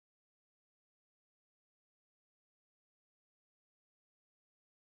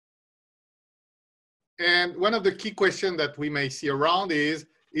And one of the key questions that we may see around is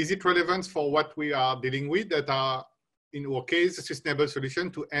it relevant for what we are dealing with that are, in our case, a sustainable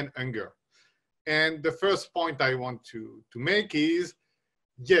solution to end hunger? And the first point I want to make is,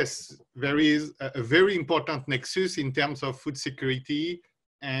 yes, there is a very important nexus in terms of food security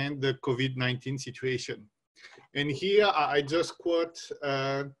and the COVID-19 situation. And here I just quote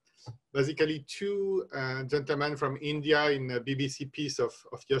basically two gentlemen from India in a BBC piece of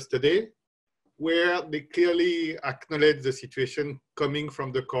yesterday, where they clearly acknowledge the situation coming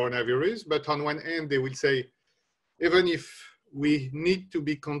from the coronavirus. But on one hand, they will say, even if we need to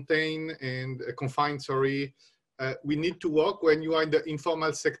be confined, we need to work. When you are in the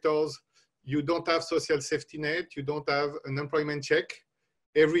informal sectors, you don't have social safety net, you don't have an employment check.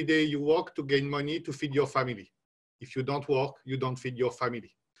 Every day you work to gain money to feed your family. If you don't work, you don't feed your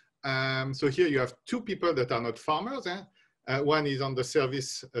family. So here you have two people that are not farmers. One is on the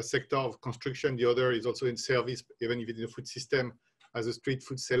service sector of construction. The other is also in service, even if it's in the food system as a street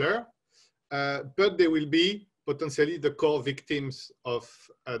food seller. But they will be potentially the core victims of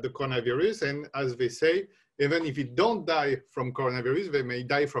the coronavirus. And as they say, even if you don't die from coronavirus, they may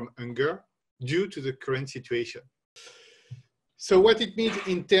die from hunger due to the current situation. So what it means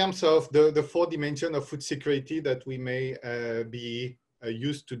in terms of the four dimensions of food security that we may be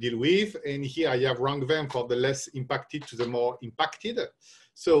used to deal with. And here I have ranked them for the less impacted to the more impacted.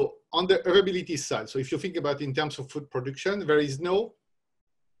 So on the availability side, so if you think about in terms of food production, there is no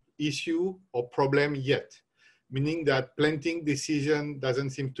issue or problem yet, meaning that planting decision doesn't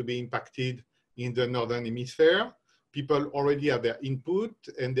seem to be impacted in the Northern Hemisphere. People already have their input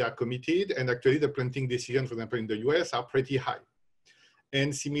and they are committed. And actually the planting decisions, for example, in the US are pretty high.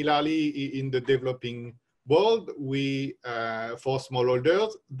 And similarly, in the developing world, we, for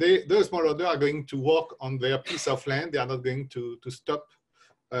smallholders, those smallholders are going to work on their piece of land. They are not going to stop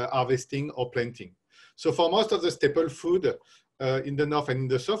harvesting or planting. So for most of the staple food in the North and in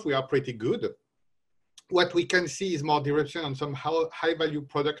the South, we are pretty good. What we can see is more direction on some high value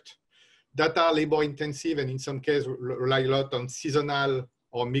product that are labor intensive and in some cases rely a lot on seasonal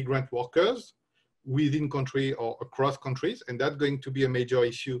or migrant workers within country or across countries. And that's going to be a major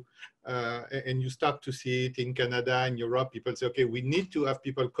issue. And you start to see it in Canada and Europe. People say, okay, we need to have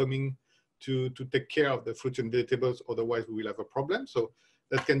people coming to take care of the fruits and vegetables, otherwise we will have a problem. So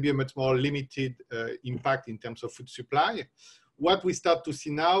that can be a much more limited impact in terms of food supply. What we start to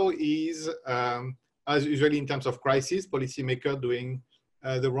see now is, as usually in terms of crisis, policymakers doing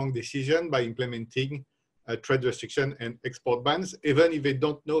the wrong decision by implementing trade restriction and export bans, even if they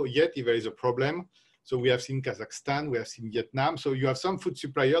don't know yet if there is a problem. So we have seen Kazakhstan, we have seen Vietnam. So you have some food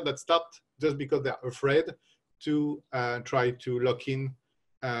suppliers that start just because they're afraid to try to lock in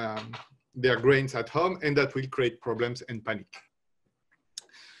their grains at home, and that will create problems and panic.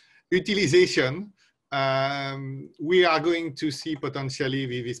 Utilization, we are going to see potentially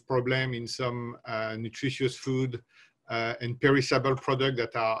with this problem in some nutritious food and perishable products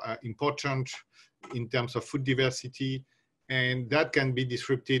that are important in terms of food diversity. And that can be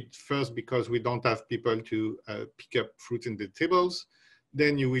disrupted first because we don't have people to pick up fruits and vegetables.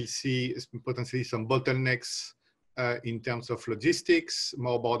 Then you will see potentially some bottlenecks in terms of logistics,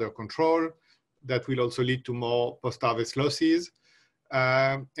 more border control. That will also lead to more post-harvest losses.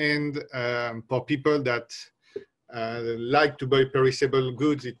 And for people that like to buy perishable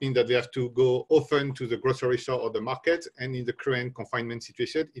goods, it means that they have to go often to the grocery store or the market. And in the current confinement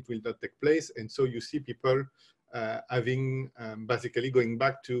situation, it will not take place. And so you see people having basically going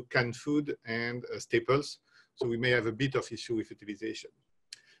back to canned food and staples. So we may have a bit of issue with utilization.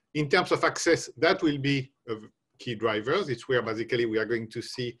 In terms of access, that will be key drivers. It's where basically we are going to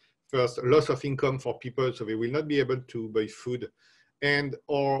see first loss of income for people, so they will not be able to buy food. And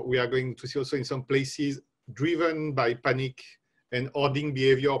or we are going to see also in some places driven by panic and hoarding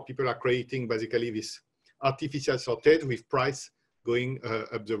behavior, people are creating basically this artificial shortage with price going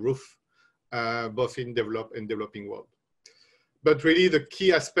up the roof, both in developed and developing world. But really the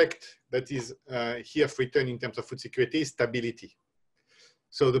key aspect that is here written in terms of food security is stability.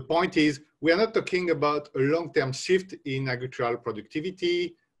 So the point is, we are not talking about a long-term shift in agricultural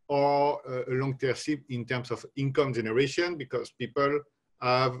productivity or a long-term shift in terms of income generation, because people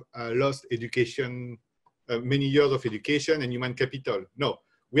have lost education, many years of education and human capital. No,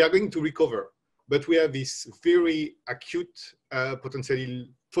 we are going to recover, but we have this very acute, potentially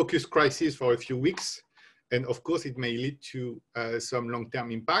focused crisis for a few weeks. And of course, it may lead to some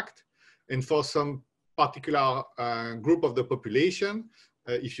long-term impact. And for some particular group of the population,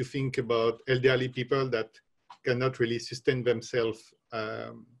 if you think about elderly people that cannot really sustain themselves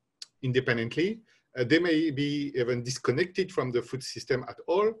independently, they may be even disconnected from the food system at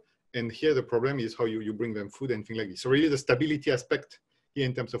all. And here the problem is how you bring them food and things like this. So really the stability aspect here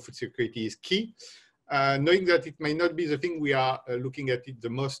in terms of food security is key. Knowing that it may not be the thing we are looking at it the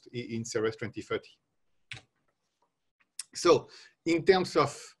most in Ceres 2030. So in terms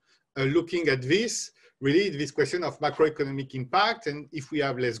of looking at this, really this question of macroeconomic impact, and if we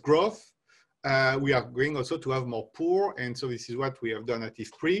have less growth, we are going also to have more poor. And so this is what we have done at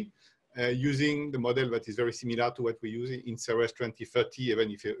IFPRI, using the model that is very similar to what we use in Ceres 2030,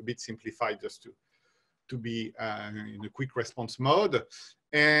 even if a bit simplified, just to be in a quick response mode.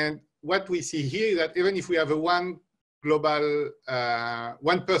 And what we see here is that even if we have a 1%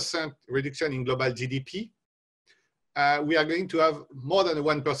 reduction in global GDP, we are going to have more than a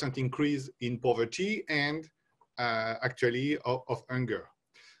 1% increase in poverty and actually of hunger.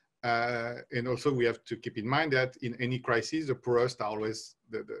 And also we have to keep in mind that in any crisis, the poorest are always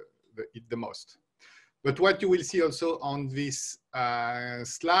the most. But what you will see also on this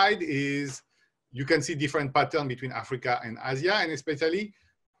slide is you can see different patterns between Africa and Asia, and especially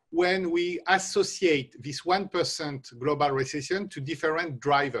when we associate this 1% global recession to different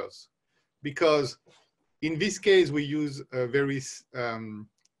drivers. Because in this case, we use a very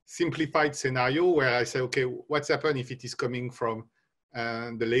simplified scenario where I say, okay, what's happened if it is coming from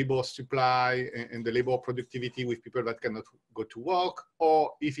the labor supply and the labor productivity with people that cannot go to work,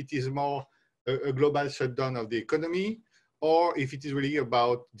 or if it is more a global shutdown of the economy, or if it is really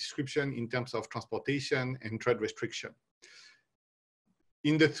about disruption in terms of transportation and trade restriction.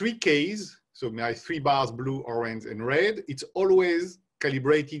 In the three cases, so my 3 bars, blue, orange, and red, it's always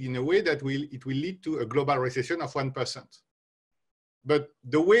calibrated in a way that it will lead to a global recession of 1%. But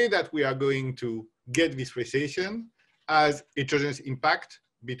the way that we are going to get this recession has heterogeneous impact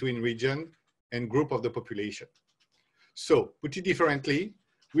between region and group of the population. So put it differently,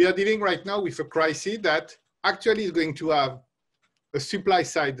 we are dealing right now with a crisis that actually is going to have a supply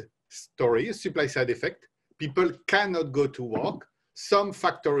side story, a supply side effect. People cannot go to work. Some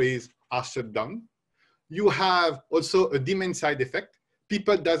factories are shut down. You have also a demand side effect.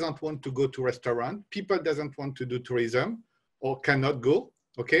 People doesn't want to go to restaurant. People doesn't want to do tourism or cannot go,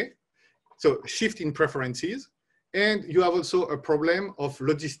 okay? So shift in preferences. And you have also a problem of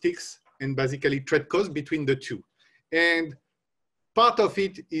logistics and basically trade costs between the two. And part of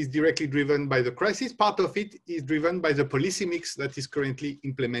it is directly driven by the crisis. Part of it is driven by the policy mix that is currently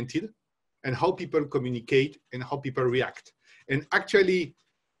implemented and how people communicate and how people react. And actually,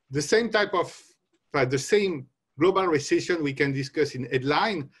 the same type of, the same global recession we can discuss in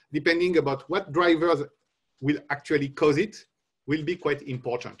headline, depending about what drivers will actually cause it, will be quite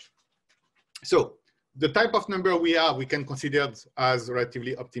important. So the type of number we have, we can consider as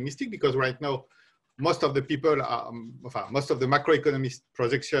relatively optimistic because right now, most of the people, most of the macroeconomist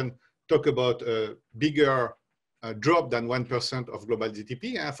projection talk about a bigger drop than 1% of global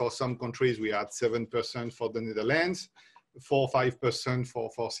GDP. For some countries, we are at 7% for the Netherlands, 4-5%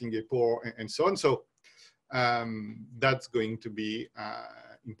 for Singapore, and so on. So that's going to be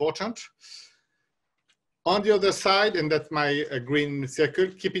important. On the other side, and that's my green circle,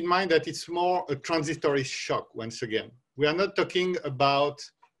 keep in mind that it's more a transitory shock once again. We are not talking about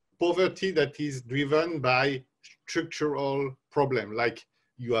poverty that is driven by structural problem, like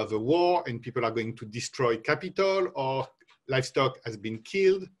you have a war and people are going to destroy capital, or livestock has been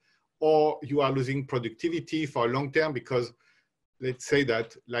killed, or you are losing productivity for a long term because let's say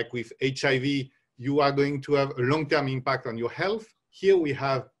that like with HIV, you are going to have a long-term impact on your health. Here we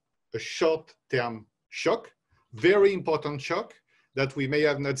have a short-term shock, very important shock that we may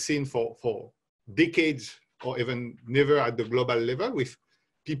have not seen for decades or even never at the global level, with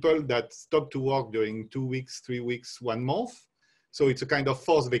people that stop to work during 2 weeks, 3 weeks, 1 month. So it's a kind of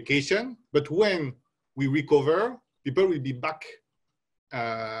forced vacation. But when we recover, people will be back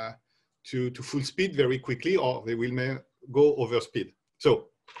to full speed very quickly, or they will go over speed. So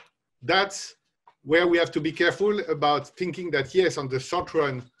that's where we have to be careful about thinking that, yes, on the short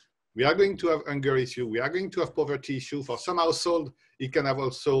run, we are going to have hunger issue, we are going to have poverty issue. For some household, it can have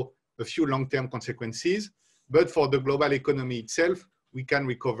also a few long-term consequences. But for the global economy itself, we can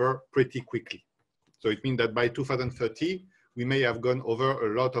recover pretty quickly. So it means that by 2030, we may have gone over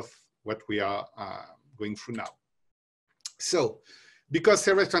a lot of what we are going through now. So because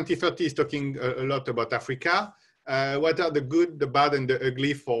Ceres 2030 is talking a lot about Africa, what are the good, the bad, and the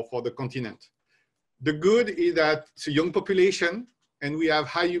ugly for the continent? The good is that it's a young population, and we have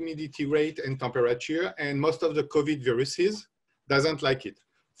high humidity rate and temperature, and most of the COVID viruses doesn't like it.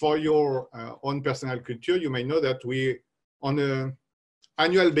 For your own personal culture, you may know that we, on an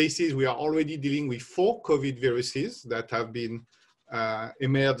annual basis, we are already dealing with 4 COVID viruses that have been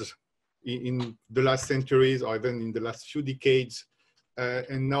emerged in the last centuries or even in the last few decades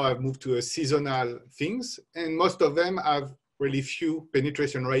and now I've moved to a seasonal things. And most of them have really few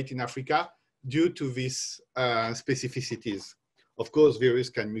penetration rate in Africa due to these specificities. Of course, virus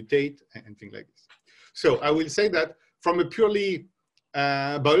can mutate and things like this. So I will say that from a purely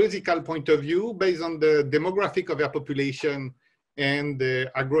biological point of view, based on the demographic of their population and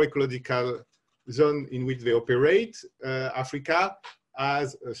the agroecological zone in which they operate, Africa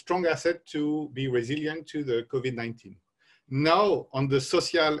has a strong asset to be resilient to the COVID-19. Now, on the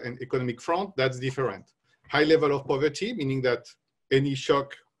social and economic front, that's different. High level of poverty, meaning that any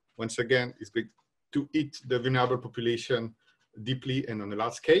shock, once again, is going to hit the vulnerable population deeply and on a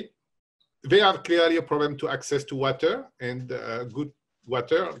large scale. They have clearly a problem to access to water and good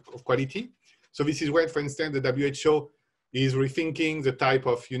water of quality. So this is where, for instance, the WHO is rethinking the type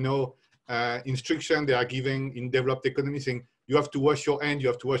of, instruction they are giving in developed economies, saying you have to wash your hands, you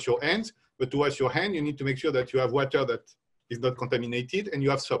have to wash your hands, but to wash your hand, you need to make sure that you have water that is not contaminated and you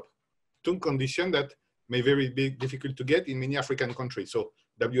have soap. Two conditions that may very be difficult to get in many African countries. So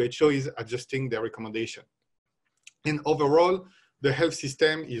WHO is adjusting their recommendation. And overall, the health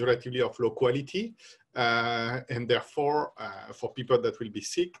system is relatively of low quality, and therefore, for people that will be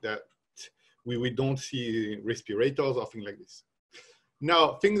sick, that we don't see respirators or things like this.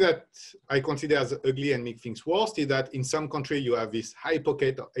 Now, things that I consider as ugly and make things worse is that in some countries you have this high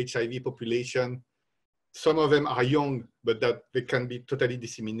pocket of HIV population. Some of them are young, but that they can be totally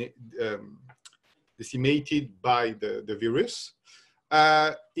decimated by the virus.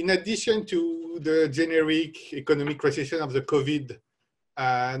 In addition to the generic economic recession of the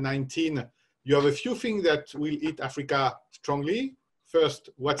COVID-19, you have a few things that will hit Africa strongly. First,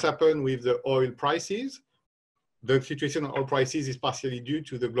 what's happened with the oil prices. The situation on oil prices is partially due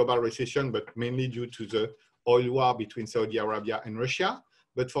to the global recession, but mainly due to the oil war between Saudi Arabia and Russia.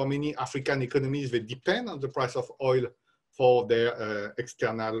 But for many African economies, they depend on the price of oil for their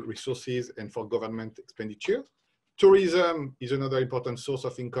external resources and for government expenditure. Tourism is another important source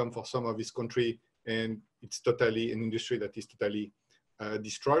of income for some of this country, and it's totally an industry that is totally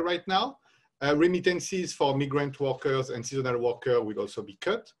destroyed right now. Remittances for migrant workers and seasonal workers will also be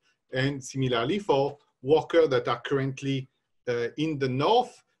cut. And similarly, for workers that are currently in the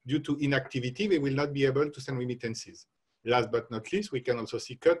north, due to inactivity, they will not be able to send remittances. Last but not least, we can also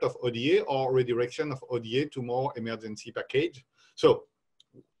see cut of ODA or redirection of ODA to more emergency package. So,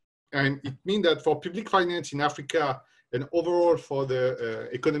 and it means that for public finance in Africa and overall for the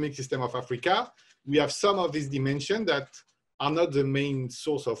economic system of Africa, we have some of these dimensions that are not the main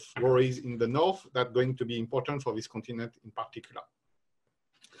source of worries in the north that are going to be important for this continent in particular.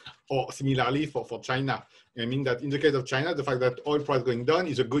 Or similarly for China. I mean that in the case of China, the fact that oil price going down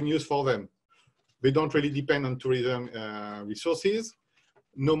is a good news for them. They don't really depend on tourism resources,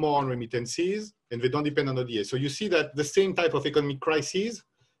 no more on remittances, and they don't depend on ODA. So you see that the same type of economic crisis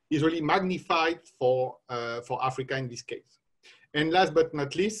is really magnified for Africa in this case. And last but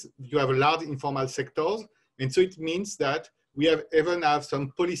not least, you have a large informal sectors. And so it means that we even have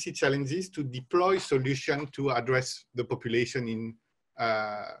some policy challenges to deploy solutions to address the population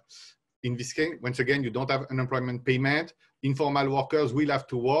in this case. Once again, you don't have unemployment payment. Informal workers will have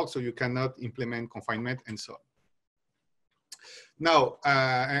to work, so you cannot implement confinement and so on. Now,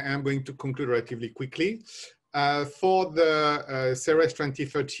 I'm going to conclude relatively quickly. For the Ceres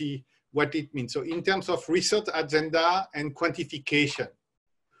 2030, what it means. So in terms of research agenda and quantification,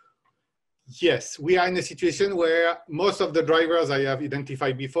 yes, we are in a situation where most of the drivers I have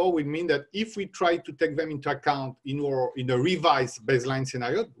identified before will mean that if we try to take them into account in a revised baseline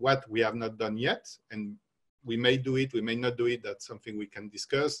scenario, what we have not done yet, and we may do it, we may not do it, that's something we can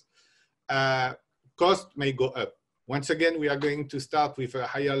discuss, cost may go up. Once again, we are going to start with a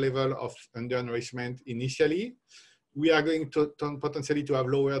higher level of undernourishment initially. We are going to potentially to have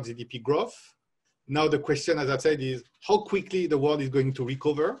lower GDP growth. Now the question, as I said, is how quickly the world is going to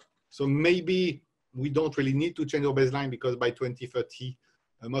recover. So maybe we don't really need to change our baseline because by 2030,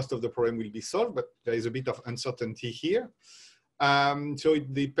 most of the problem will be solved, but there is a bit of uncertainty here. So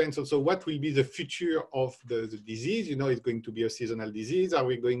it depends also what will be the future of the disease. You know, it's going to be a seasonal disease. Are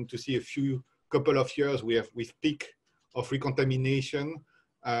we going to see couple of years with peak of recontamination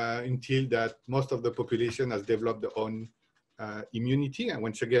until that most of the population has developed their own immunity? And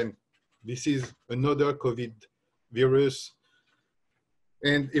once again, this is another COVID virus.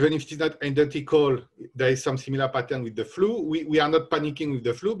 And even if it is not identical, there is some similar pattern with the flu. We are not panicking with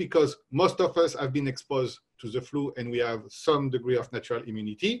the flu because most of us have been exposed to the flu and we have some degree of natural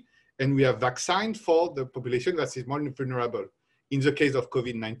immunity. And we have vaccine for the population that is more vulnerable. In the case of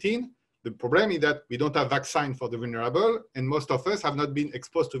COVID-19, the problem is that we don't have vaccine for the vulnerable and most of us have not been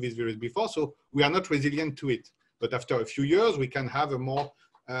exposed to this virus before, so we are not resilient to it. But after a few years, we can have a more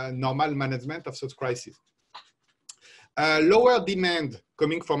normal management of such crises. Lower demand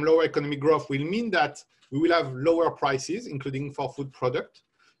coming from lower economic growth will mean that we will have lower prices, including for food product.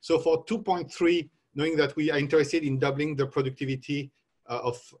 So for 2.3, knowing that we are interested in doubling the productivity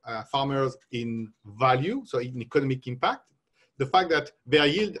of farmers in value, so in economic impact, the fact that their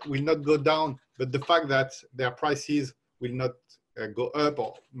yield will not go down, but the fact that their prices will not go up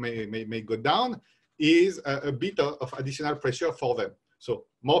or may go down is a bit of additional pressure for them. So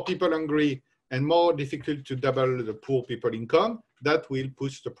more people hungry and more difficult to double the poor people income, that will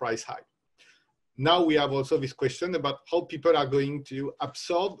push the price high. Now we have also this question about how people are going to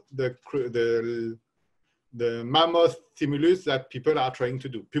absorb the mammoth stimulus that people are trying to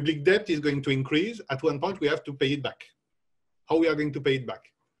do. Public debt is going to increase. At one point, we have to pay it back. How we are going to pay it back?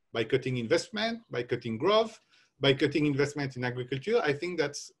 By cutting investment, by cutting growth, by cutting investment in agriculture. I think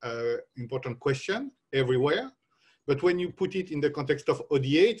that's an important question everywhere. But when you put it in the context of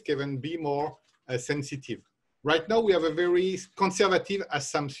ODA, it can be more sensitive. Right now, we have a very conservative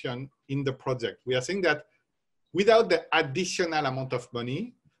assumption in the project. We are saying that without the additional amount of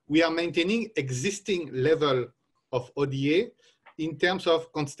money, we are maintaining existing level of ODA in terms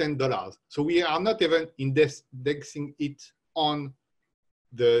of constant dollars. So we are not even indexing it on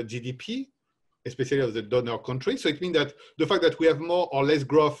the GDP, especially of the donor country. So it means that the fact that we have more or less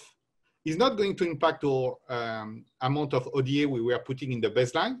growth is not going to impact our amount of ODA we were putting in the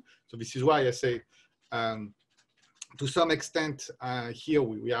baseline. So this is why I say, to some extent, here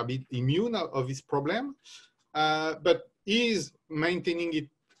we are a bit immune of this problem, but is maintaining it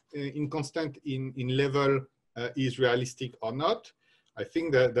in constant in level is realistic or not? I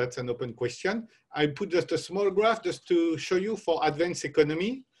think that that's an open question. I put just a small graph just to show you for advanced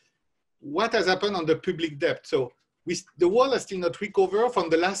economy, what has happened on the public debt. So the world has still not recovered from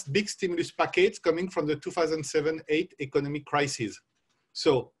the last big stimulus package coming from the 2007-8 economic crisis.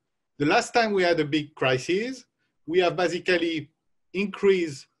 So the last time we had a big crisis, we have basically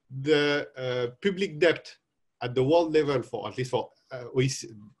increased the public debt at the world level for, at least for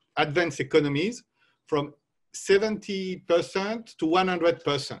advanced economies, from 70% to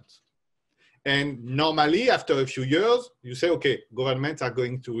 100%. And normally, after a few years, you say, okay, governments are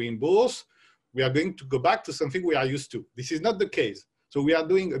going to reimburse. We are going to go back to something we are used to. This is not the case. So we are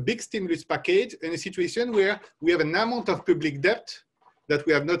doing a big stimulus package in a situation where we have an amount of public debt that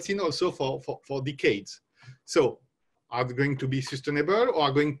we have not seen also for decades. So are they going to be sustainable, or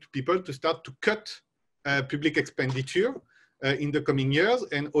are going to people to start to cut public expenditure in the coming years?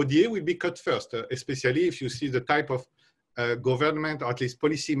 And ODA will be cut first, especially if you see the type of government, or at least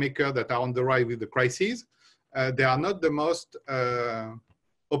policy makers that are on the rise with the crisis. They are not the most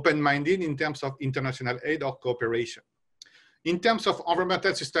open-minded in terms of international aid or cooperation. In terms of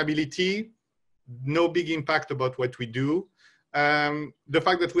environmental sustainability, no big impact about what we do. The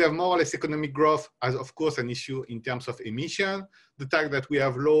fact that we have more or less economic growth is, of course, an issue in terms of emission. The fact that we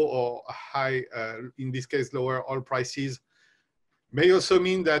have low or high, in this case, lower oil prices, may also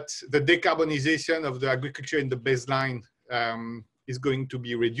mean that the decarbonization of the agriculture in the baseline is going to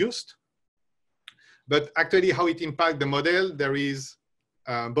be reduced. But actually, how it impacts the model, there is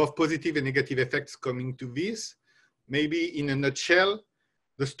both positive and negative effects coming to this. Maybe in a nutshell,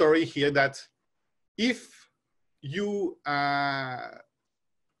 the story here that if you,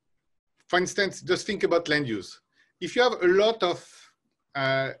 for instance, just think about land use. If you have a lot of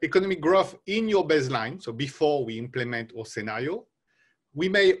economic growth in your baseline, so before we implement our scenario, we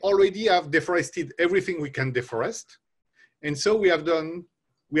may already have deforested everything we can deforest. And so we have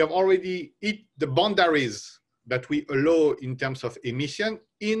already hit the boundaries that we allow in terms of emission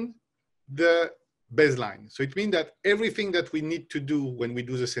in the baseline. So it means that everything that we need to do when we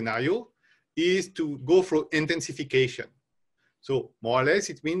do the scenario is to go through intensification. So more or less,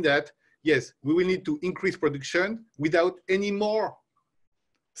 it means that, yes, we will need to increase production without any more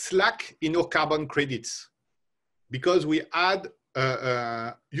slack in our carbon credits, because we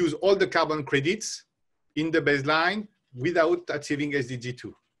use all the carbon credits in the baseline without achieving SDG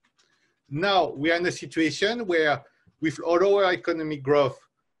 2. Now we are in a situation where with lower economic growth,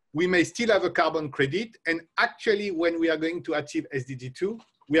 we may still have a carbon credit. And actually, when we are going to achieve SDG 2,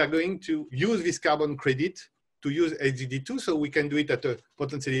 we are going to use this carbon credit to use SDG 2, so we can do it at a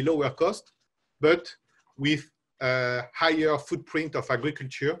potentially lower cost, but with a higher footprint of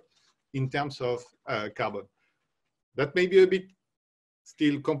agriculture in terms of carbon. That may be a bit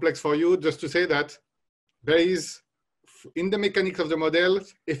still complex for you, just to say that there is, in the mechanics of the model,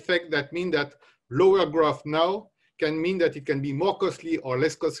 effect that mean that lower growth now can mean that it can be more costly or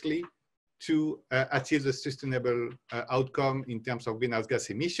less costly to achieve the sustainable outcome in terms of greenhouse gas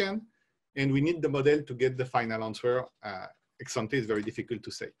emission. and we need the model to get the final answer. Ex ante is very difficult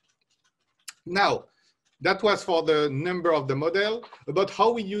to say. Now, that was for the number of the model. About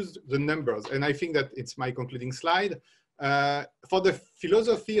how we use the numbers, and I think that it's my concluding slide. For the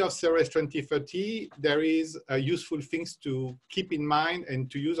philosophy of Ceres2030, there is useful things to keep in mind and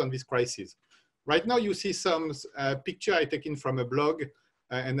to use on this crisis. Right now, you see some picture I taken from a blog,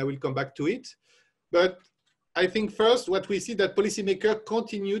 and I will come back to it. But I think first, what we see that policymakers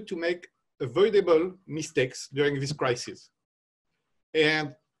continue to make avoidable mistakes during this crisis.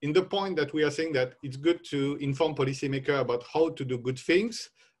 And in the point that we are saying that it's good to inform policymakers about how to do good things,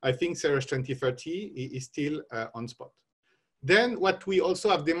 I think Ceres2030 is still on spot. Then what we also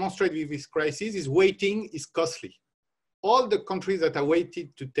have demonstrated with this crisis is waiting is costly. All the countries that are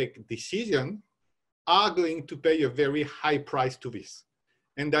waiting to take decision are going to pay a very high price to this.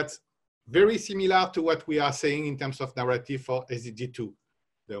 And that's very similar to what we are saying in terms of narrative for SDG 2.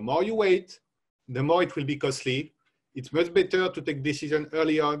 The more you wait, the more it will be costly. It's much better to take decision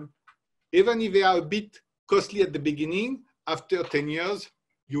early on. Even if they are a bit costly at the beginning, after 10 years,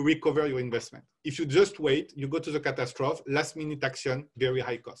 you recover your investment. If you just wait, you go to the catastrophe, last minute action, very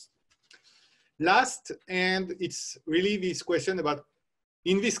high cost. Last, and it's really this question about,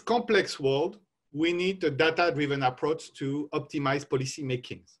 in this complex world, we need a data-driven approach to optimize policy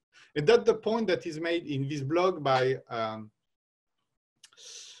making. And that's the point that is made in this blog by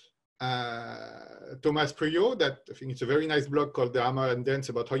Thomas Priot, that I think it's a very nice blog called The Hammer and Dance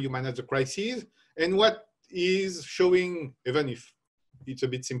about how you manage the crisis. And what is showing, even if it's a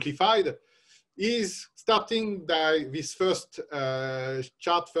bit simplified, is starting by this first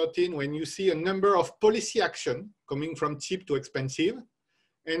chart 13, when you see a number of policy action coming from cheap to expensive,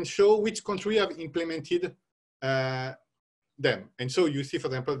 and show which country have implemented them. And so you see, for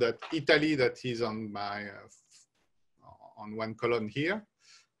example, that Italy, that is on my on one column here,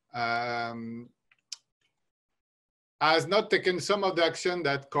 has not taken some of the action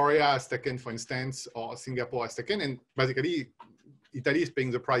that Korea has taken, for instance, or Singapore has taken, and basically Italy is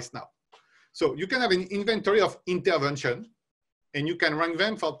paying the price now. So you can have an inventory of intervention, and you can rank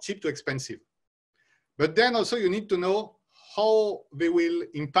them from cheap to expensive. But then also you need to know how they will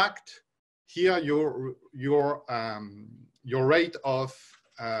impact here your rate of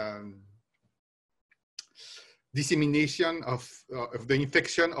dissemination of the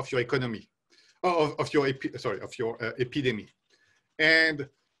infection of your economy, of your epidemic. And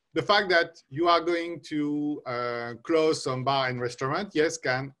the fact that you are going to close some bar and restaurant, yes,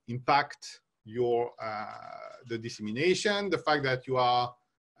 can impact your the dissemination. The fact that you are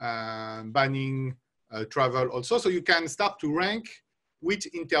banning travel also, so you can start to rank which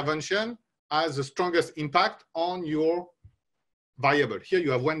intervention has the strongest impact on your variable. Here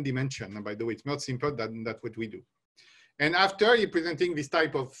you have one dimension, and by the way, it's not simple than that's what we do. And after you're presenting this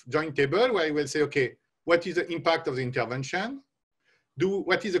type of joint table where you will say, okay, what is the impact of the intervention?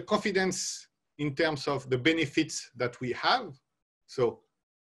 What is the confidence in terms of the benefits that we have? So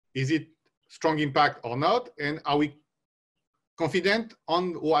is it strong impact or not? And are we confident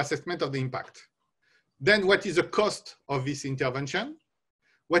on our assessment of the impact? Then what is the cost of this intervention?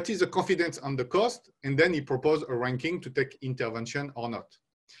 What is the confidence on the cost? And then he proposed a ranking to take intervention or not.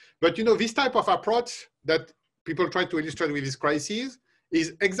 But you know, this type of approach that people try to illustrate with this crisis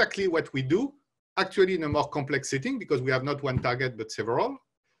is exactly what we do, actually in a more complex setting, because we have not one target, but several.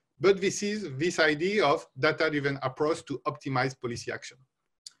 But this is this idea of data-driven approach to optimize policy action.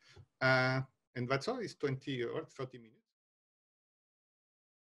 And that's all, it's 20 or 30 minutes.